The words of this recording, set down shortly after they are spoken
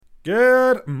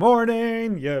Good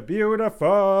morning, you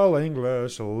beautiful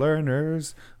English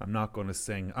learners. I'm not going to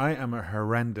sing. I am a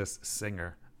horrendous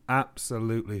singer.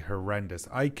 Absolutely horrendous.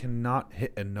 I cannot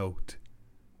hit a note.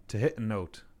 To hit a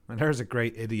note. And there's a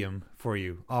great idiom for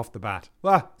you off the bat.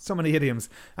 So many idioms.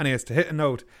 Anyways, to hit a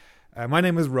note. My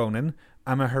name is Ronan.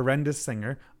 I'm a horrendous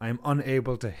singer. I am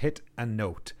unable to hit a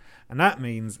note. And that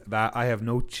means that I have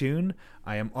no tune.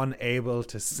 I am unable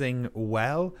to sing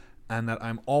well. And that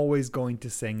I'm always going to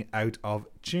sing out of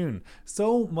tune.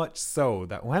 So much so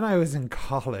that when I was in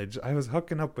college, I was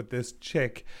hooking up with this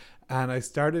chick and I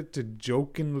started to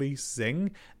jokingly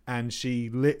sing and she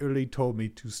literally told me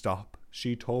to stop.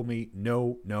 She told me,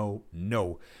 no, no,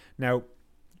 no. Now,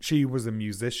 she was a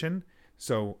musician,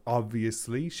 so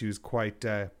obviously she was quite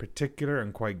particular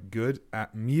and quite good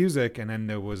at music. And then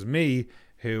there was me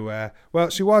who,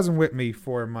 she wasn't with me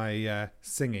for my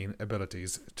singing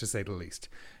abilities, to say the least.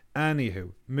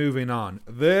 Anywho, moving on.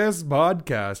 This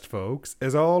podcast, folks,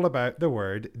 is all about the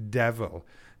word devil.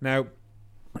 Now,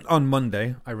 on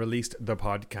Monday, I released the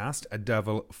podcast, A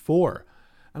Devil 4.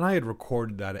 And I had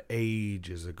recorded that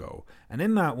ages ago. And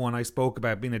in that one, I spoke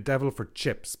about being a devil for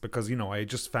chips. Because, I had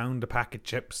just found a pack of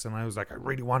chips. And I was like, I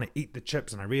really want to eat the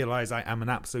chips. And I realized I am an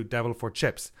absolute devil for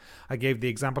chips. I gave the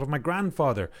example of my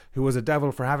grandfather, who was a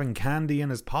devil for having candy in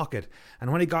his pocket.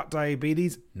 And when he got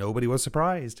diabetes, nobody was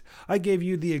surprised. I gave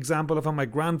you the example of how my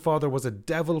grandfather was a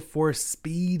devil for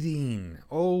speeding.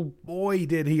 Oh boy,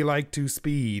 did he like to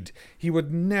speed. He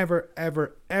would never,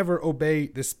 ever, ever obey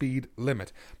the speed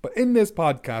limit. But in this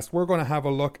podcast, we're going to have a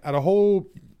look at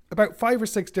about 5 or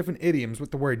 6 different idioms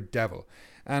with the word devil.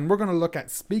 And we're going to look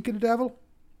at speak of the devil,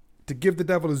 to give the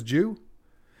devil his due,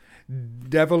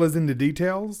 devil is in the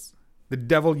details, the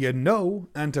devil you know,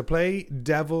 and to play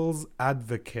devil's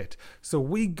advocate. So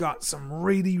we got some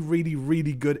really, really,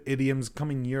 really good idioms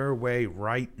coming your way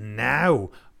right now.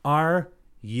 Are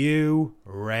you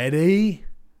ready?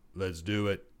 Let's do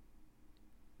it.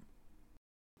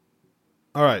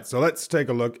 Alright, so let's take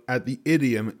a look at the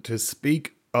idiom to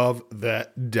speak of the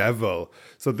devil.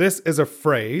 So this is a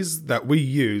phrase that we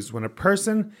use when a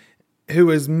person who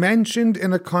is mentioned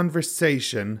in a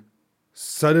conversation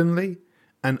suddenly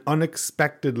and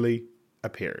unexpectedly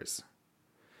appears.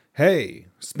 Hey,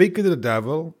 speak of the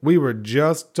devil, we were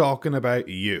just talking about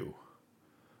you.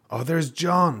 Oh, there's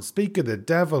John, speak of the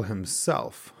devil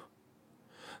himself.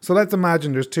 So let's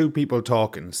imagine there's 2 people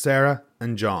talking, Sarah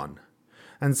and John.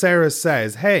 And Sarah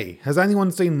says, hey, has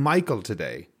anyone seen Michael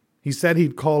today? He said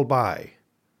he'd call by.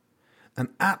 And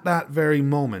at that very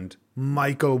moment,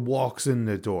 Michael walks in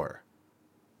the door.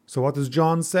 So what does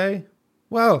John say?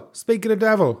 Well, speak of the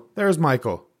devil, there's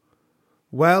Michael.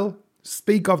 Well,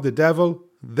 speak of the devil,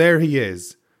 there he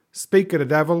is. Speak of the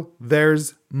devil,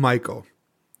 there's Michael.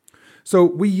 So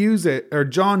we use it, or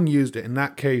John used it in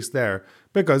that case there,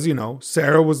 because,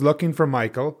 Sarah was looking for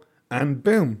Michael, and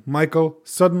boom, Michael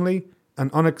suddenly and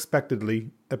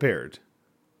unexpectedly appeared.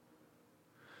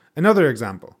 Another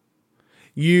example.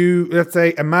 Let's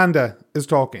say Amanda is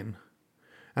talking.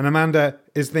 And Amanda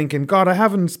is thinking, God, I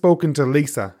haven't spoken to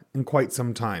Lisa in quite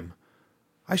some time.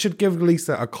 I should give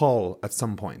Lisa a call at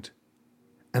some point.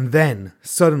 And then,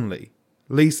 suddenly,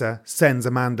 Lisa sends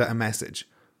Amanda a message.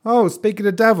 Oh, speak of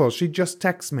the devil, she just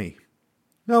texted me.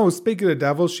 No, speak of the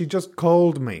devil, she just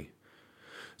called me.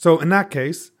 So in that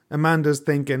case, Amanda's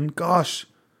thinking, gosh,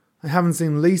 I haven't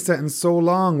seen Lisa in so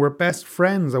long. We're best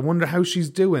friends. I wonder how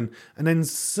she's doing. And then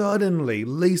suddenly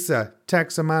Lisa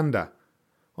texts Amanda.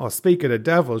 Oh, speak of the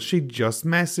devil, she just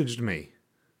messaged me.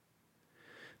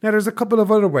 Now there's a couple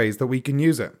of other ways that we can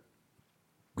use it.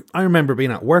 I remember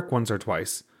being at work once or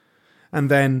twice.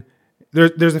 And then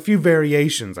there's a few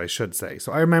variations, I should say.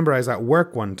 So I remember I was at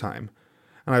work one time.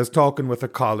 And I was talking with a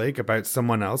colleague about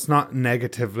someone else. Not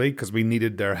negatively, because we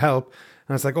needed their help.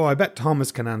 And I was like, oh, I bet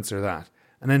Thomas can answer that.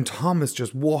 And then Thomas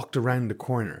just walked around the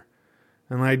corner.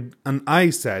 And I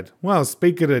said, well,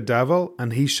 speak of the devil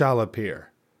and he shall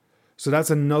appear. So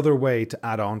that's another way to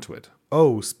add on to it.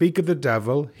 Oh, speak of the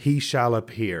devil, he shall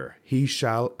appear. He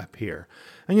shall appear.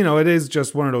 And it is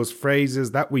just one of those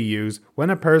phrases that we use when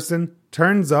a person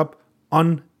turns up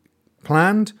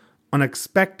unplanned,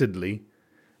 unexpectedly,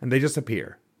 and they just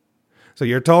appear. So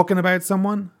you're talking about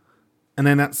someone, and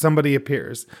then that somebody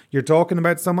appears. You're talking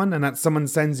about someone and that someone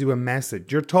sends you a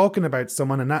message. You're talking about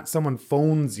someone and that someone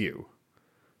phones you.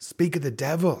 Speak of the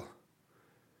devil.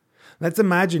 Let's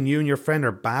imagine you and your friend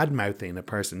are bad-mouthing a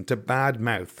person. To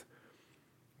bad-mouth.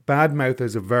 Bad-mouth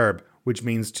is a verb which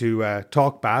means to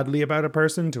talk badly about a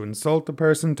person, to insult a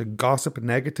person, to gossip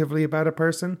negatively about a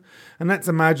person. And let's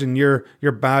imagine you're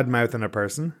bad-mouthing a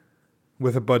person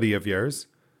with a buddy of yours.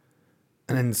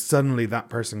 And then suddenly that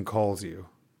person calls you.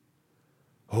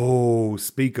 Oh,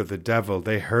 speak of the devil,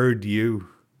 they heard you.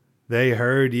 They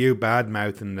heard you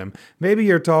bad-mouthing them. Maybe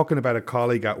you're talking about a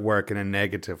colleague at work in a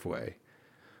negative way.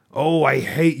 Oh, I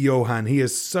hate Johan. He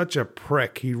is such a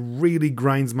prick. He really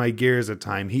grinds my gears at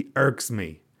times. He irks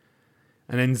me.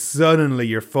 And then suddenly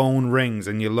your phone rings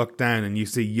and you look down and you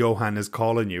see Johan is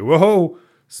calling you. Whoa,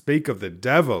 speak of the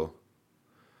devil.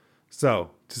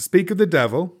 So, to speak of the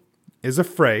devil is a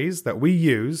phrase that we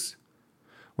use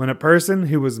when a person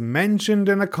who was mentioned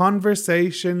in a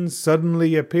conversation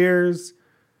suddenly appears,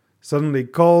 suddenly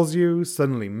calls you,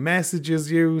 suddenly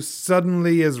messages you,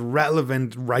 suddenly is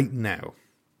relevant right now.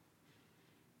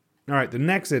 All right, the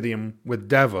next idiom with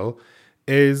devil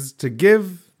is to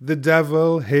give the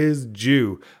devil his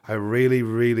due. I really,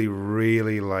 really,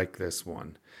 really like this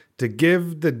one. To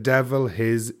give the devil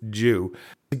his due.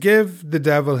 To give the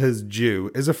devil his due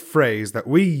is a phrase that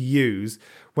we use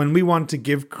when we want to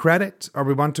give credit or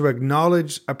we want to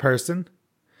acknowledge a person,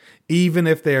 even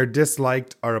if they are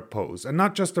disliked or opposed. And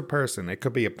not just a person. It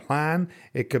could be a plan.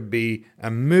 It could be a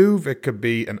move. It could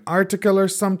be an article or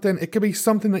something. It could be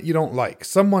something that you don't like.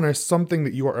 Someone or something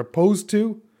that you are opposed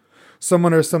to.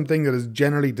 Someone or something that is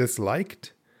generally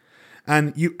disliked.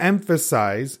 And you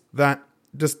emphasize that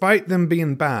despite them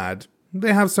being bad,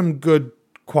 they have some good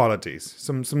qualities,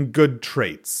 some good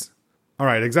traits. All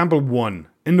right, example 1.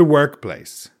 In the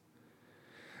workplace.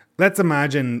 Let's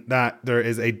imagine that there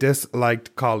is a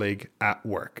disliked colleague at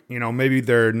work. You know, maybe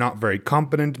they're not very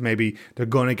competent. Maybe they're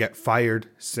going to get fired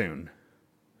soon.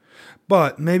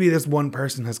 But maybe this one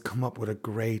person has come up with a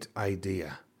great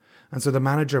idea. And so the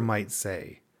manager might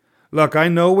say, look, I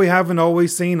know we haven't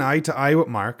always seen eye to eye with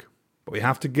Mark, but we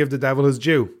have to give the devil his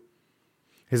due.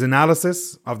 His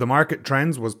analysis of the market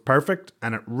trends was perfect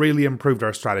and it really improved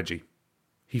our strategy.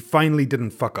 He finally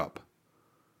didn't fuck up.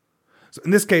 So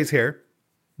in this case here,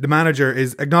 the manager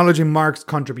is acknowledging Mark's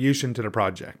contribution to the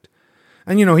project.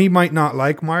 And you know, he might not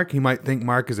like Mark. He might think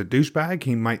Mark is a douchebag.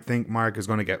 He might think Mark is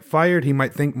going to get fired. He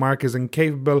might think Mark is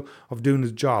incapable of doing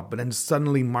his job. But then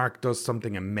suddenly Mark does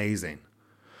something amazing.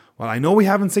 Well, I know we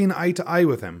haven't seen eye to eye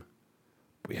with him,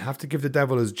 but we have to give the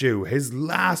devil his due. His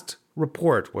last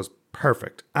report was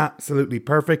perfect. Absolutely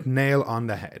perfect. Nail on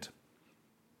the head.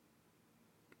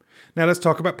 Now let's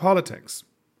talk about politics.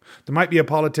 There might be a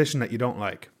politician that you don't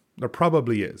like. There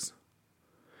probably is.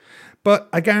 But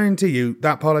I guarantee you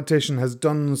that politician has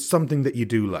done something that you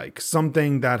do like.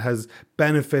 Something that has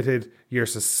benefited your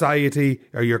society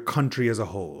or your country as a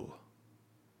whole.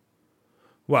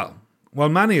 Well, while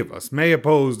many of us may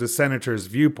oppose the senator's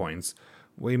viewpoints,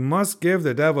 we must give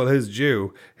the devil his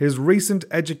due. His recent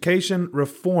education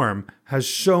reform has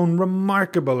shown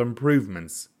remarkable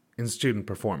improvements in student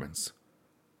performance.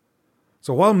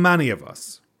 So while many of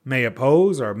us may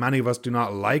oppose or many of us do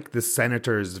not like the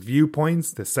senator's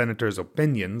viewpoints, the senator's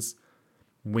opinions,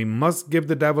 we must give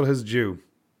the devil his due.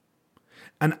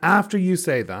 And after you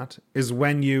say that is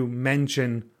when you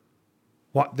mention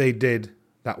what they did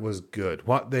that was good,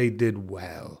 what they did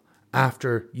well.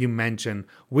 After you mention,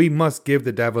 we must give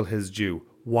the devil his due.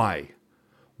 Why?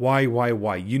 Why?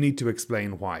 You need to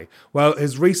explain why. Well,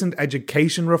 his recent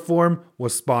education reform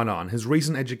was spot on. His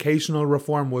recent educational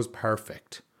reform was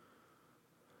perfect.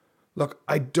 Look,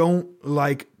 I don't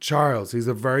like Charles. He's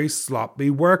a very sloppy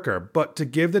worker. But to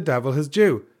give the devil his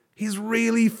due, he's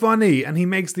really funny and he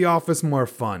makes the office more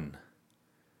fun.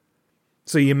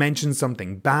 So you mention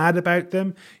something bad about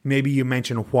them. Maybe you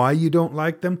mention why you don't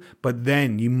like them. But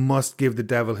then you must give the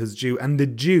devil his due. And the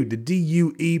due, the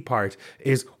D-U-E part,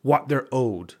 is what they're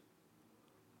owed.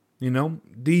 You know,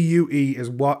 D-U-E is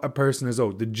what a person is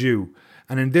owed, the due.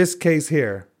 And in this case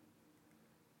here,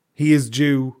 he is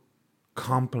due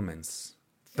compliments,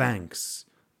 thanks,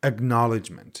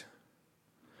 acknowledgement.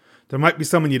 There might be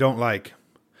someone you don't like,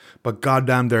 but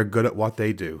goddamn they're good at what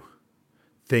they do.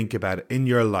 Think about it in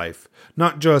your life,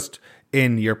 not just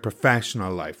in your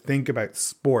professional life. Think about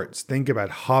sports, think about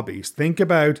hobbies, think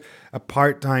about a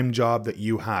part-time job that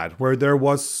you had where there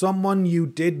was someone you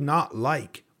did not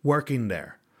like working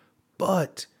there,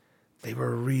 but they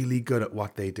were really good at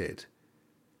what they did.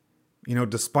 You know,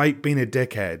 despite being a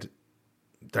dickhead,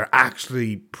 they're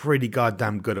actually pretty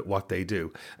goddamn good at what they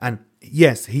do. And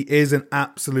yes, he is an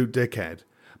absolute dickhead.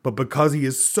 But because he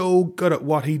is so good at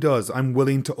what he does, I'm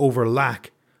willing to overlook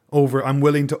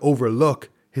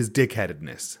his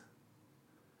dickheadedness.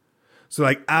 So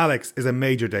like Alex is a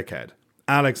major dickhead.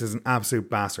 Alex is an absolute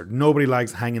bastard. Nobody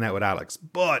likes hanging out with Alex.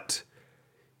 But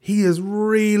he is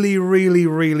really, really,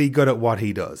 really good at what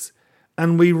he does.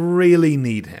 And we really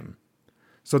need him.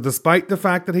 So despite the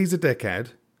fact that he's a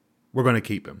dickhead, we're going to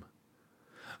keep him.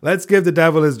 Let's give the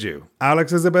devil his due.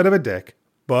 Alex is a bit of a dick,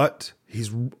 but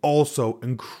he's also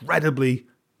incredibly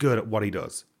good at what he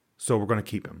does. So we're going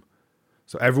to keep him.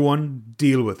 So everyone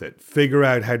deal with it. Figure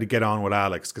out how to get on with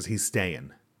Alex because he's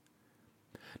staying.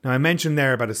 Now I mentioned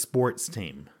there about a sports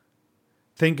team.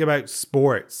 Think about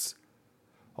sports.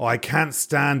 Oh, I can't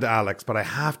stand Alex, but I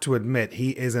have to admit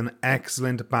he is an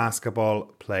excellent basketball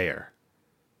player.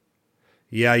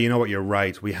 Yeah, you know what, you're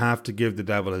right. We have to give the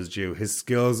devil his due. His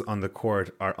skills on the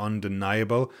court are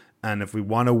undeniable, and if we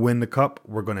want to win the cup,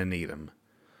 we're going to need him.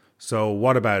 So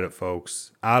what about it,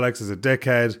 folks? Alex is a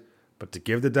dickhead, but to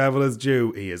give the devil his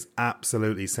due, he is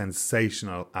absolutely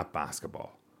sensational at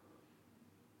basketball.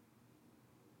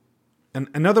 And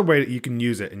another way that you can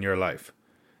use it in your life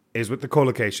is with the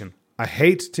collocation, I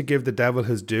hate to give the devil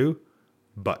his due,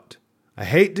 but. I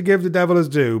hate to give the devil his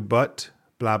due, but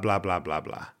blah, blah, blah, blah,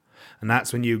 blah. And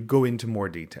that's when you go into more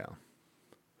detail.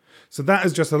 So that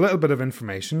is just a little bit of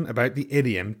information about the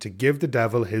idiom to give the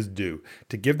devil his due.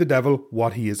 To give the devil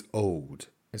what he is owed,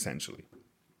 essentially.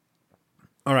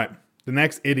 All right, the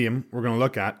next idiom we're going to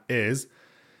look at is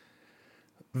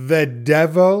the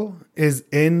devil is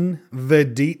in the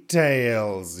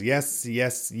details. Yes,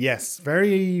 yes, yes.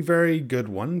 Very, very good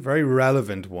one. Very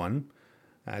relevant one.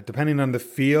 Depending on the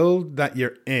field that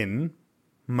you're in,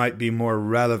 might be more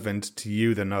relevant to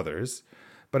you than others.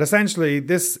 But essentially,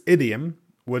 this idiom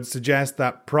would suggest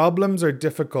that problems or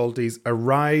difficulties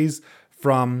arise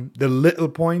from the little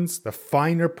points, the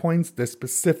finer points, the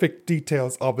specific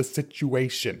details of a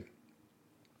situation.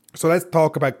 So let's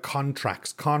talk about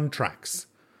contracts.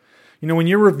 You know, when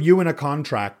you're reviewing a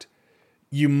contract,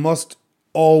 you must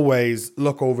always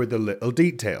look over the little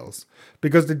details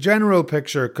because the general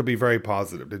picture could be very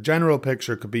positive. The general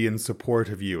picture could be in support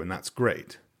of you, and that's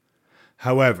great.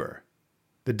 However,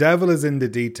 the devil is in the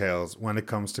details when it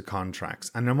comes to contracts,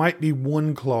 and there might be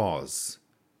one clause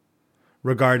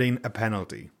regarding a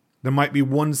penalty. There might be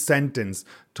one sentence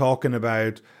talking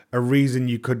about a reason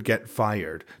you could get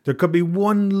fired. There could be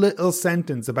one little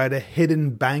sentence about a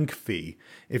hidden bank fee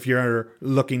if you're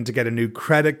looking to get a new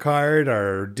credit card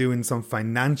or doing some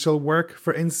financial work,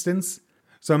 for instance.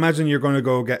 So imagine you're going to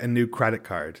go get a new credit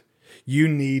card. You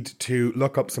need to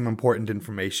look up some important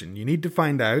information. You need to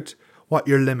find out what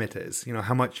your limit is, you know,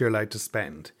 how much you're allowed to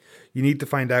spend. You need to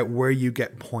find out where you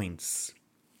get points.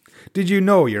 Did you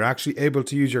know you're actually able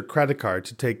to use your credit card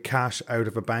to take cash out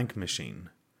of a bank machine?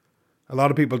 A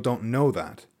lot of people don't know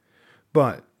that.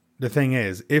 But the thing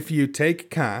is, if you take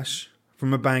cash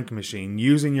from a bank machine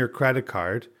using your credit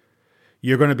card,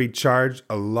 you're going to be charged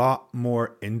a lot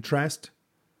more interest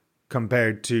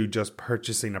compared to just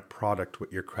purchasing a product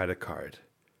with your credit card.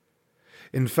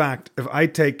 In fact, if I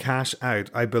take cash out,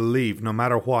 I believe no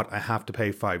matter what, I have to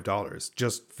pay $5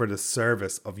 just for the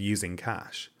service of using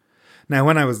cash. Now,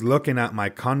 when I was looking at my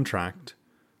contract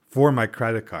for my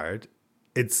credit card,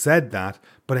 it said that,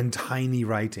 but in tiny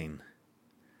writing.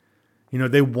 You know,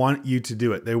 they want you to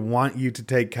do it. They want you to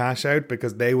take cash out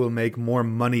because they will make more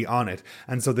money on it.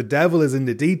 And so the devil is in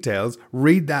the details.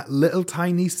 Read that little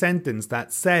tiny sentence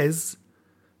that says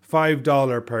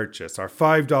 $5 purchase or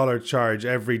 $5 charge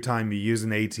every time you use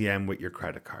an ATM with your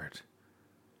credit card.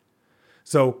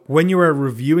 So when you are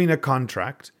reviewing a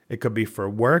contract, it could be for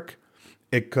work,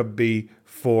 it could be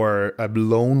for a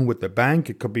loan with the bank,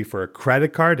 it could be for a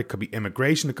credit card, it could be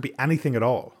immigration, it could be anything at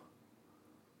all.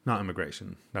 Not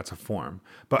immigration, that's a form.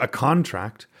 But a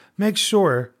contract, make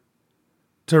sure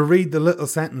to read the little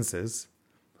sentences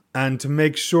and to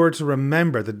make sure to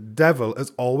remember the devil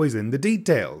is always in the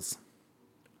details.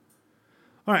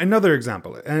 All right, another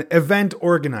example, event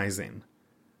organizing.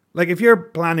 Like if you're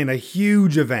planning a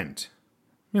huge event,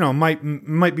 you know,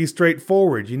 might be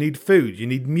straightforward. You need food, you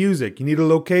need music, you need a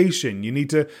location, you need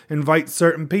to invite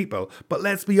certain people. But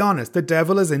let's be honest, the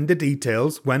devil is in the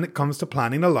details when it comes to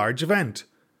planning a large event.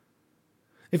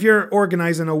 If you're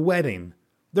organizing a wedding,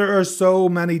 there are so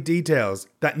many details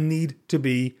that need to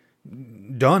be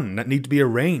done, that need to be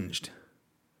arranged.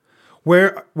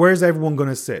 Where's everyone going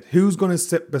to sit? Who's going to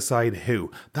sit beside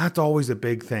who? That's always a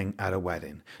big thing at a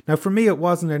wedding. Now, for me, it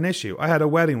wasn't an issue. I had a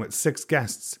wedding with 6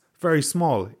 guests. Very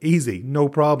small, easy, no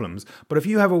problems. But if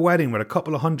you have a wedding with a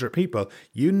couple of hundred people,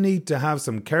 you need to have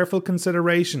some careful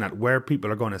consideration at where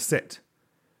people are going to sit.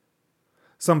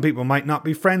 Some people might not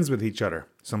be friends with each other.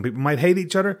 Some people might hate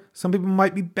each other. Some people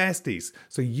might be besties.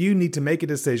 So you need to make a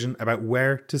decision about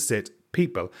where to sit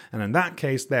people. And in that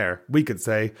case there, we could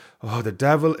say, oh, the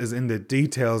devil is in the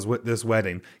details with this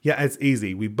wedding. Yeah, it's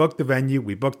easy. We booked the venue,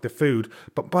 we booked the food,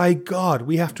 but by God,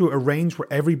 we have to arrange where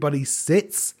everybody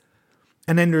sits.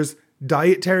 And then there's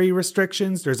dietary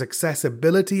restrictions, there's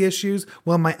accessibility issues.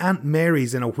 Well, my Aunt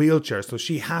Mary's in a wheelchair, so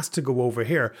she has to go over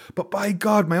here. But by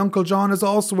God, my Uncle John is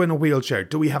also in a wheelchair.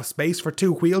 Do we have space for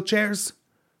 2 wheelchairs?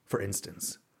 For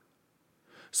instance.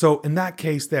 So in that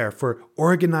case there, for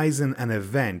organizing an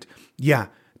event, yeah,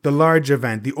 the large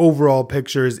event, the overall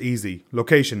picture is easy.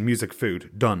 Location, music,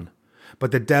 food, done.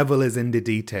 But the devil is in the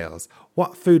details.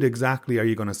 What food exactly are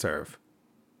you going to serve?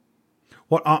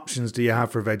 What options do you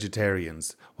have for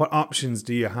vegetarians? What options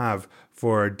do you have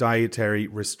for dietary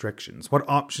restrictions? What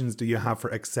options do you have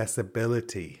for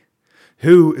accessibility?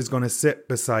 Who is going to sit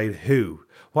beside who?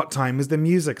 What time is the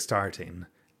music starting?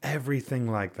 Everything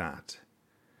like that.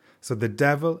 So the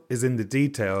devil is in the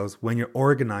details when you're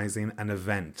organizing an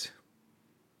event.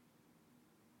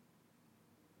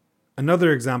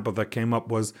 Another example that came up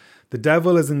was the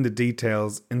devil is in the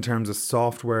details in terms of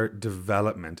software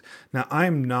development. Now,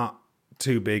 I'm not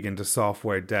too big into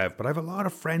software dev, but I have a lot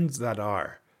of friends that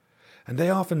are. And they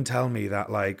often tell me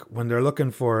that, like, when they're looking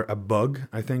for a bug,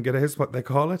 I think it is what they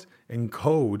call it, in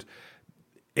code,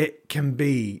 it can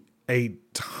be a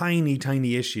tiny,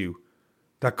 tiny issue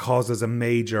that causes a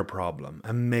major problem.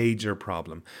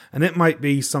 And it might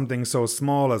be something so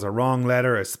small as a wrong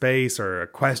letter, a space, or a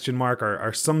question mark,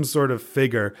 or some sort of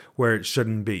figure where it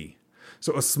shouldn't be.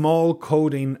 So a small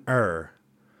coding error,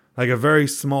 like a very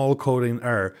small coding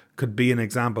error, could be an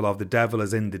example of the devil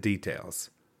is in the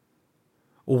details.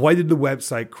 Well, why did the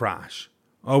website crash?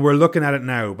 Oh, we're looking at it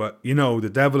now, but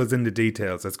the devil is in the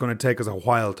details. It's going to take us a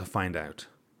while to find out.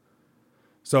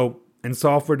 So in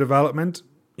software development,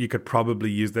 you could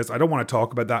probably use this. I don't want to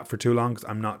talk about that for too long because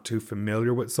I'm not too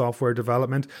familiar with software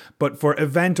development. But for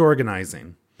event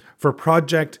organizing, for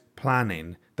project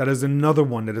planning, that is another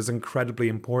one that is incredibly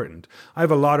important. I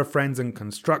have a lot of friends in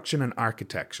construction and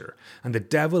architecture, and the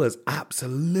devil is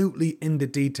absolutely in the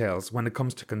details when it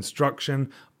comes to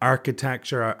construction,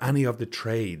 architecture, or any of the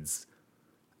trades.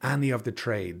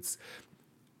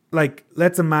 Like,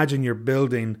 let's imagine you're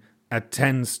building a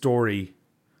 10-story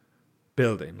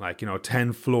building,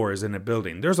 10 floors in a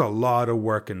building. There's a lot of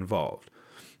work involved.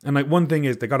 And one thing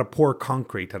is they got to pour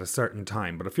concrete at a certain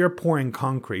time. But if you're pouring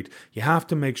concrete, you have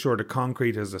to make sure the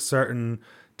concrete is a certain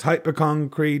type of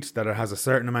concrete, that it has a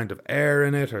certain amount of air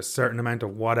in it or a certain amount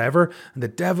of whatever. And the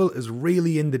devil is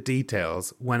really in the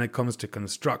details when it comes to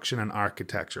construction and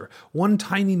architecture. One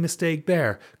tiny mistake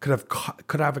there could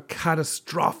have a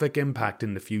catastrophic impact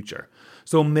in the future.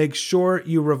 So make sure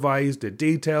you revise the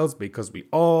details because we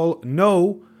all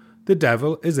know the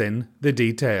devil is in the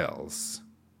details.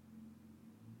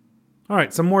 All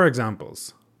right, some more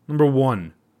examples. Number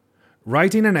 1.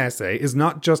 Writing an essay is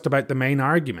not just about the main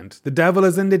argument. The devil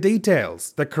is in the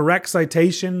details. The correct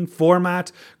citation,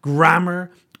 format, grammar,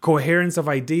 coherence of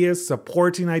ideas,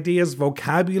 supporting ideas,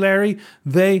 vocabulary,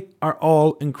 they are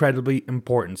all incredibly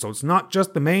important. So it's not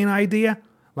just the main idea.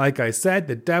 Like I said,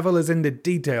 the devil is in the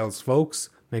details, folks.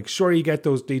 Make sure you get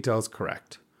those details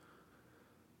correct.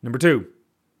 Number 2.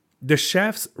 The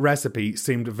chef's recipe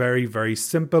seemed very, very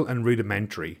simple and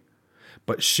rudimentary.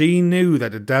 But she knew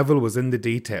that the devil was in the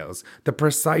details. The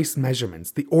precise measurements,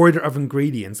 the order of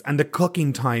ingredients, and the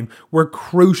cooking time were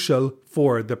crucial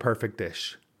for the perfect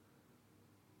dish.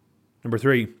 Number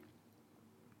 3.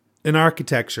 In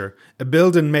architecture, a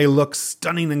building may look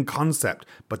stunning in concept,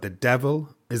 but the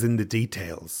devil is in the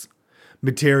details.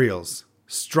 Materials,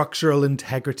 structural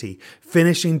integrity,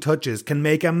 finishing touches can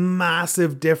make a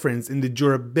massive difference in the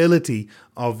durability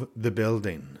of the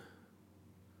building.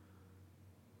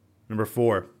 Number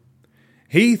 4.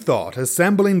 He thought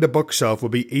assembling the bookshelf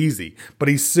would be easy, but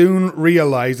he soon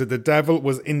realized that the devil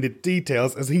was in the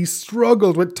details as he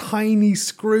struggled with tiny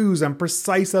screws and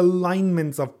precise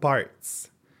alignments of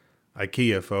parts.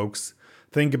 IKEA, folks.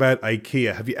 Think about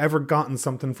IKEA. Have you ever gotten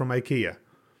something from IKEA?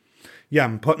 Yeah,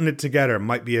 and putting it together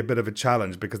might be a bit of a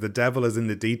challenge because the devil is in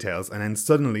the details, and then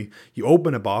suddenly you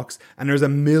open a box and there's a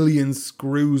million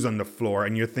screws on the floor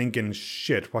and you're thinking,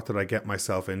 shit, what did I get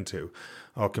myself into?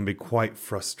 Oh, it can be quite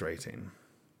frustrating.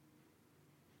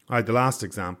 All right, the last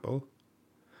example.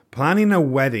 Planning a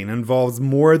wedding involves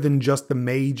more than just the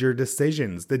major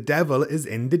decisions. The devil is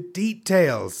in the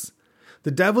details.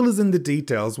 The devil is in the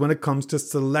details when it comes to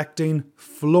selecting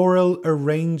floral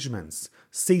arrangements,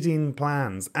 seating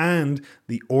plans, and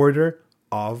the order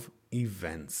of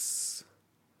events.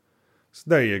 So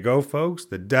there you go, folks.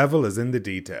 The devil is in the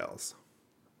details.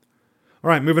 All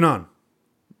right, moving on.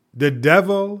 The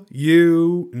devil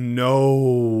you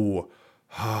know.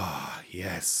 Ah,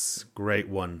 yes. Great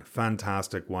one.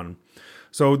 Fantastic one.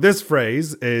 So this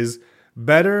phrase is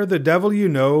better the devil you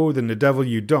know than the devil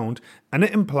you don't, and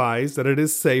it implies that it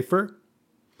is safer,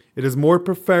 it is more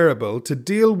preferable to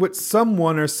deal with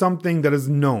someone or something that is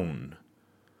known.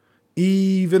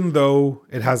 Even though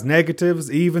it has negatives,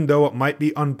 even though it might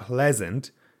be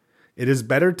unpleasant, it is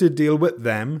better to deal with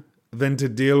them than to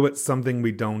deal with something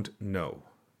we don't know.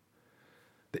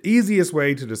 The easiest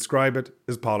way to describe it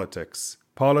is politics.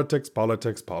 Politics,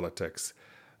 politics, politics.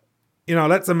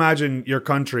 Let's imagine your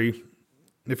country,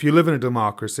 if you live in a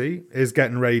democracy, is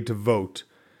getting ready to vote.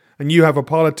 And you have a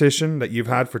politician that you've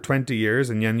had for 20 years,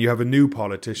 and then you have a new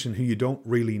politician who you don't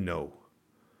really know.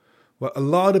 Well, a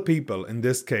lot of people in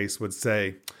this case would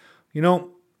say,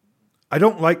 I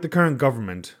don't like the current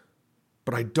government,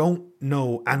 but I don't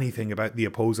know anything about the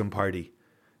opposing party.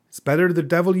 It's better the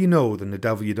devil you know than the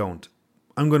devil you don't.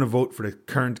 I'm going to vote for the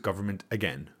current government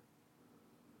again.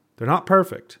 They're not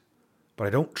perfect, but I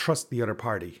don't trust the other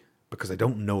party because I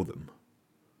don't know them.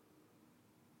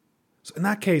 So in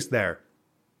that case there,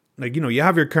 you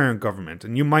have your current government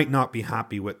and you might not be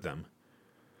happy with them.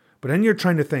 But then you're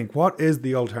trying to think, what is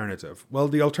the alternative? Well,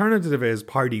 the alternative is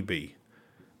Party B.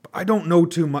 But I don't know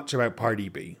too much about Party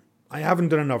B. I haven't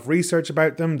done enough research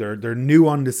about them. They're new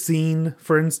on the scene,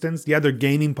 for instance. Yeah, they're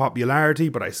gaining popularity,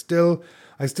 but I still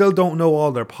don't know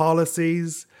all their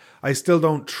policies. I still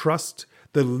don't trust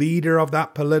the leader of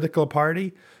that political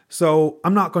party. So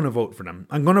I'm not going to vote for them.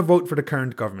 I'm going to vote for the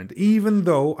current government, even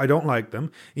though I don't like them,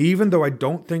 even though I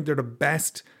don't think they're the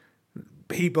best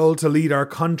people to lead our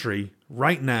country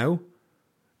right now.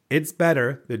 It's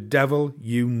better the devil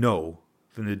you know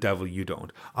than the devil you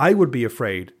don't. I would be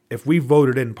afraid if we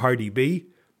voted in Party B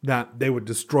that they would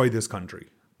destroy this country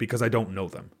because I don't know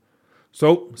them.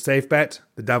 So, safe bet,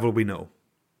 the devil we know.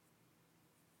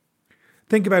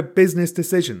 Think about business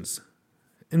decisions.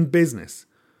 In business,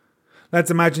 let's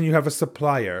imagine you have a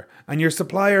supplier and your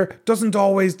supplier doesn't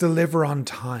always deliver on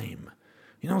time.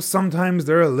 Sometimes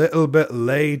they're a little bit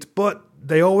late, but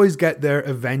they always get there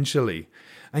eventually.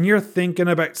 And you're thinking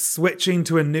about switching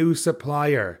to a new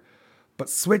supplier. But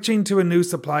switching to a new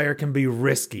supplier can be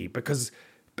risky because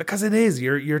it is.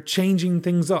 You're changing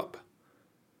things up.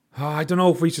 I don't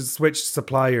know if we should switch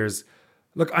suppliers.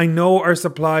 Look, I know our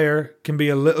supplier can be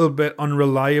a little bit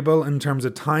unreliable in terms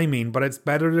of timing, but it's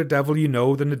better the devil you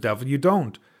know than the devil you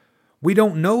don't. We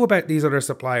don't know about these other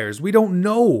suppliers. We don't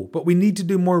know, but we need to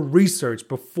do more research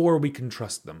before we can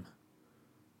trust them.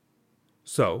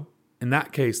 So, in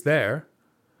that case there,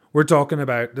 we're talking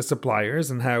about the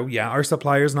suppliers and how, our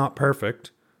supplier's not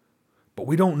perfect, but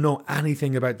we don't know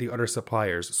anything about the other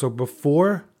suppliers. So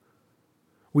before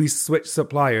we switch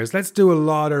suppliers, let's do a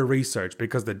lot of research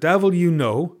because the devil you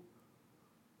know,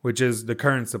 which is the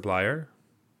current supplier,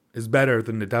 is better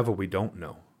than the devil we don't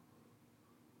know.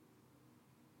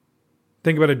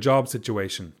 Think about a job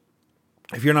situation.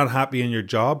 If you're not happy in your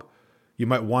job, you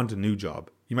might want a new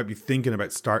job. You might be thinking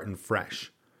about starting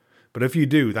fresh. But if you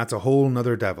do, that's a whole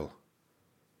nother devil.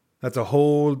 That's a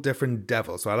whole different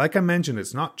devil. So like I mentioned,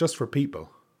 it's not just for people.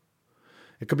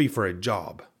 It could be for a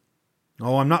job.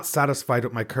 Oh, I'm not satisfied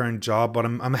with my current job, but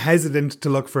I'm hesitant to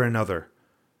look for another.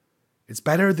 It's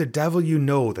better the devil you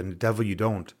know than the devil you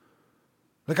don't.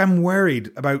 Like I'm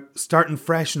worried about starting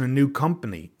fresh in a new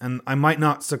company and I might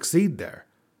not succeed there.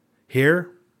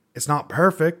 Here, it's not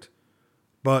perfect,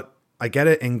 but I get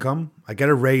an income, I get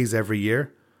a raise every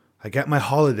year. I get my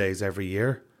holidays every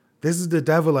year. This is the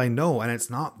devil I know, and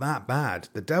it's not that bad.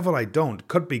 The devil I don't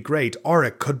could be great, or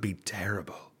it could be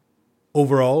terrible.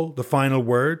 Overall, the final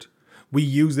word, we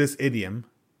use this idiom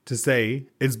to say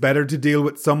it's better to deal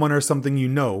with someone or something you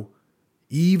know,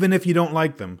 even if you don't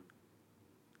like them,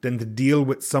 than to deal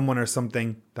with someone or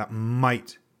something that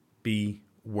might be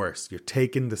worse. You're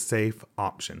taking the safe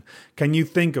option. Can you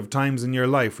think of times in your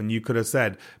life when you could have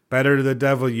said, better the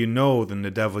devil you know than the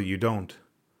devil you don't?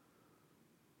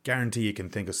 Guarantee you can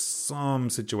think of some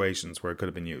situations where it could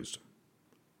have been used.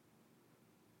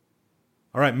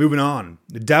 All right, moving on.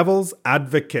 The devil's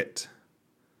advocate.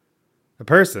 A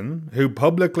person who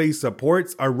publicly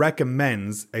supports or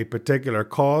recommends a particular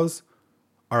cause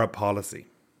or a policy.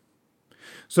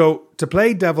 So, to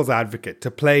play devil's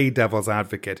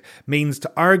advocate means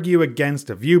to argue against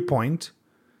a viewpoint,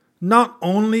 not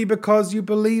only because you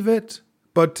believe it,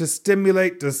 but to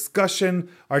stimulate discussion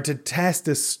or to test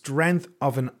the strength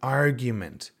of an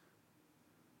argument.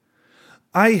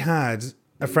 I had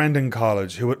a friend in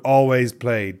college who would always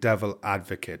play devil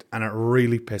advocate, and it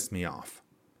really pissed me off.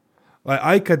 Like,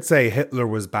 I could say Hitler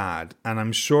was bad, and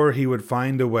I'm sure he would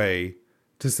find a way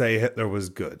to say Hitler was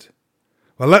good.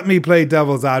 Well, let me play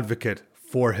devil's advocate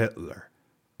for Hitler.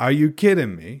 Are you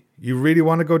kidding me? You really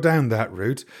want to go down that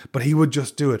route? But he would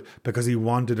just do it because he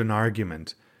wanted an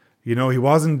argument. He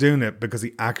wasn't doing it because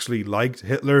he actually liked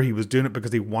Hitler. He was doing it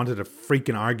because he wanted a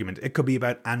freaking argument. It could be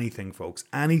about anything, folks.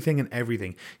 Anything and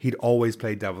everything. He'd always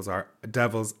play devil's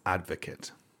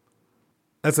advocate.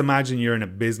 Let's imagine you're in a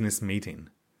business meeting.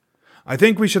 I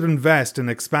think we should invest in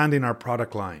expanding our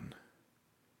product line.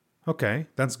 Okay,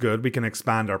 that's good. We can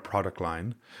expand our product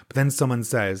line. But then someone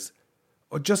says,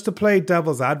 oh, just to play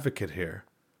devil's advocate here,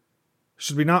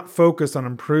 should we not focus on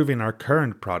improving our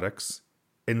current products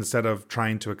instead of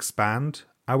trying to expand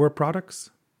our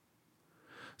products?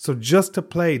 So just to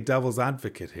play devil's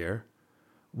advocate here,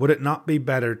 would it not be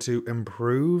better to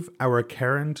improve our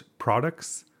current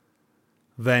products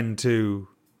than to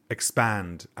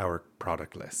expand our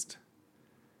product list?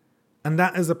 And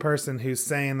that is a person who's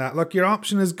saying that, look, your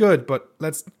option is good, but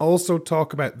let's also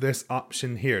talk about this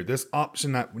option here. This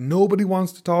option that nobody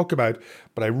wants to talk about,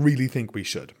 but I really think we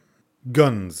should.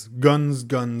 Guns, guns,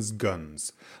 guns,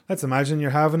 guns. Let's imagine you're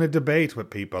having a debate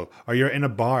with people, or you're in a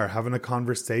bar having a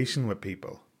conversation with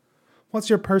people. What's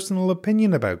your personal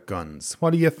opinion about guns?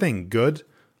 What do you think, good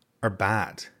or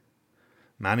bad?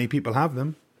 Many people have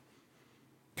them.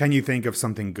 Can you think of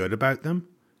something good about them?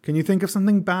 Can you think of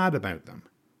something bad about them?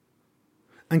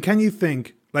 And can you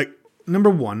think, number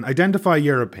one, identify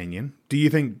your opinion. Do you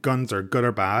think guns are good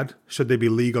or bad? Should they be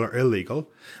legal or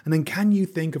illegal? And then can you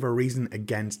think of a reason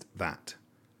against that?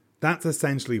 That's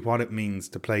essentially what it means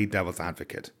to play devil's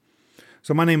advocate.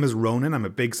 So my name is Ronan. I'm a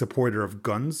big supporter of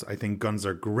guns. I think guns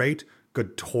are great,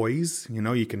 good toys. You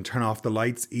know, you can turn off the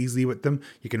lights easily with them.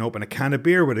 You can open a can of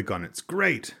beer with a gun. It's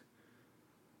great.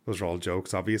 Those are all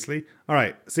jokes, obviously. All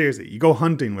right, seriously, you go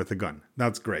hunting with a gun.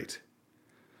 That's great.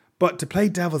 But to play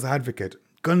devil's advocate,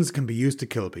 guns can be used to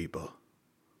kill people.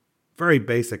 Very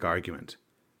basic argument.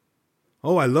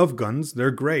 Oh, I love guns,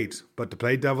 they're great, but to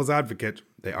play devil's advocate,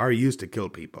 they are used to kill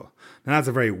people. Now that's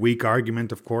a very weak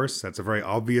argument, of course, that's a very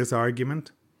obvious argument.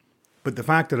 But the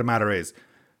fact of the matter is,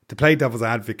 to play devil's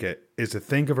advocate is to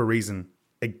think of a reason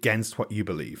against what you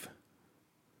believe.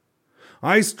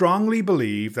 I strongly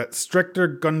believe that stricter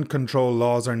gun control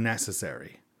laws are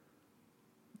necessary.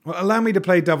 Well, allow me to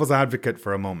play devil's advocate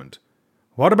for a moment.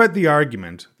 What about the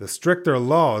argument the stricter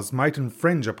laws might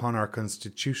infringe upon our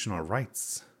constitutional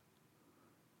rights?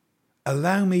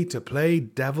 Allow me to play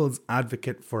devil's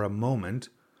advocate for a moment.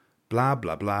 Blah,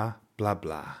 blah, blah, blah,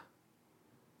 blah.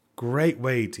 Great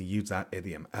way to use that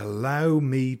idiom. Allow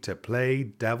me to play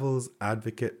devil's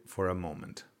advocate for a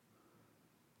moment.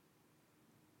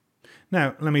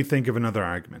 Now, let me think of another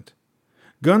argument.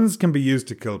 Guns can be used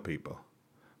to kill people.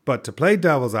 But to play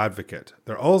devil's advocate,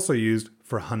 they're also used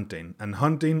for hunting, and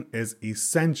hunting is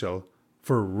essential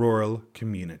for rural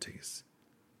communities.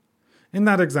 In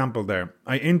that example there,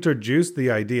 I introduced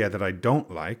the idea that I don't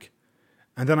like,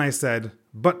 and then I said,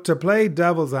 but to play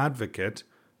devil's advocate,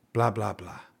 blah, blah,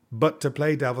 blah. But to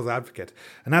play devil's advocate.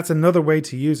 And that's another way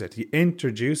to use it. You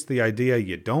introduce the idea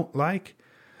you don't like,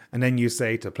 and then you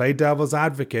say to play devil's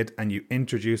advocate, and you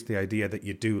introduce the idea that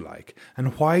you do like.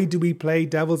 And why do we play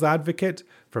devil's advocate?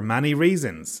 For many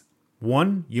reasons.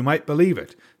 1, you might believe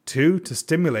it. 2, to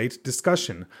stimulate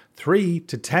discussion. 3,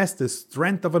 to test the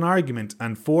strength of an argument.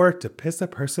 And 4, to piss a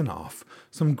person off.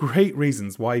 Some great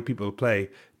reasons why people play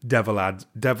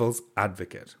devil's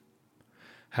advocate.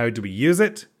 How do we use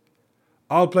it?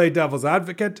 I'll play devil's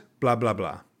advocate, blah, blah,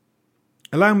 blah.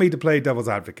 Allow me to play devil's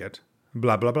advocate,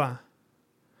 blah, blah, blah.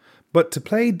 But to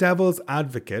play devil's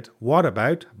advocate, what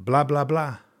about blah, blah,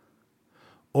 blah?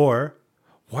 Or,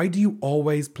 why do you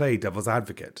always play devil's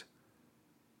advocate?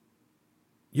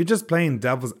 You're just playing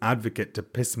devil's advocate to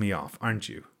piss me off, aren't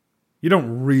you? You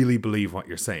don't really believe what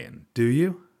you're saying, do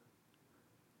you?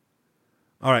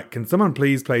 All right, can someone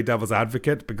please play devil's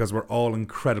advocate? Because we're all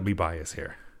incredibly biased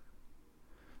here.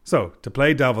 So, to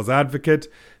play devil's advocate,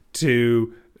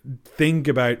 to think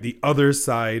about the other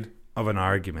side of an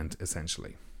argument,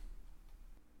 essentially.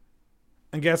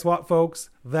 And guess what, folks?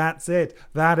 That's it.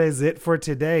 That is it for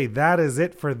today. That is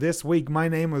it for this week. My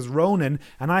name is Ronan,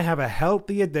 and I have a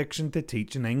healthy addiction to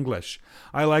teaching English.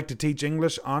 I like to teach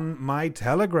English on my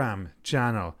Telegram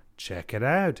channel. Check it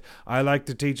out. I like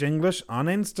to teach English on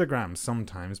Instagram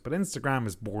sometimes, but Instagram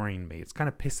is boring me. It's kind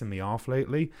of pissing me off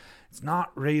lately. It's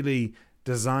not really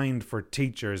designed for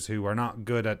teachers who are not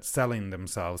good at selling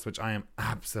themselves, which I am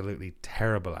absolutely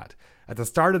terrible at. At the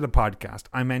start of the podcast,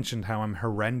 I mentioned how I'm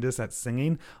horrendous at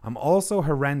singing. I'm also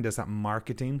horrendous at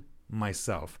marketing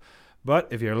myself. But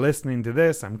if you're listening to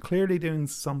this, I'm clearly doing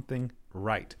something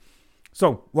right.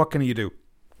 So, what can you do?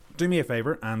 Do me a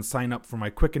favor and sign up for my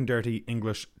Quick and Dirty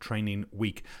English Training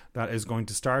Week. That is going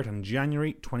to start on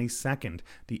January 22nd.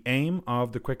 The aim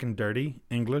of the Quick and Dirty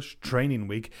English Training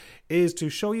Week is to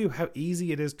show you how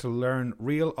easy it is to learn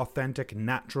real, authentic,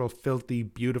 natural, filthy,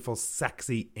 beautiful,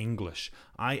 sexy English.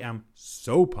 I am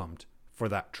so pumped for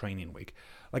that training week.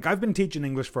 I've been teaching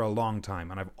English for a long time,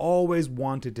 and I've always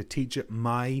wanted to teach it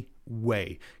my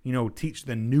way. You know, teach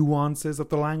the nuances of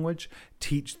the language,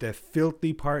 teach the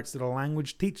filthy parts of the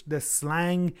language, teach the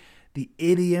slang the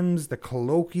idioms, the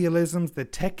colloquialisms, the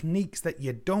techniques that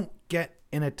you don't get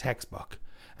in a textbook.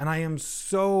 And I am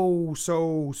so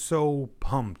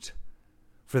pumped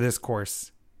for this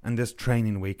course and this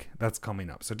training week that's coming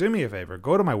up. So do me a favor,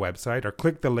 go to my website or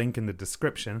click the link in the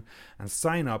description and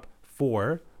sign up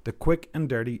for the Quick and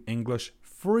Dirty English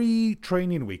free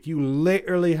training week. You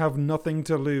literally have nothing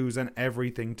to lose and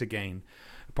everything to gain.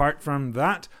 Apart from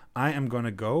that, I am going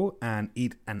to go and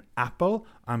eat an apple.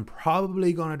 I'm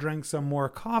probably going to drink some more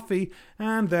coffee,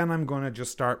 and then I'm going to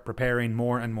just start preparing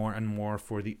more and more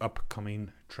for the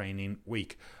upcoming training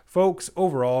week. Folks,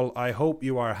 overall, I hope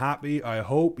you are happy. I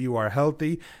hope you are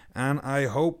healthy, and I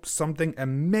hope something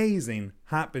amazing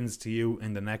happens to you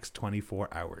in the next 24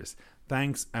 hours.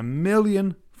 Thanks a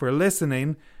million for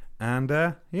listening, and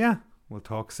we'll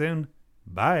talk soon.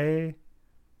 Bye.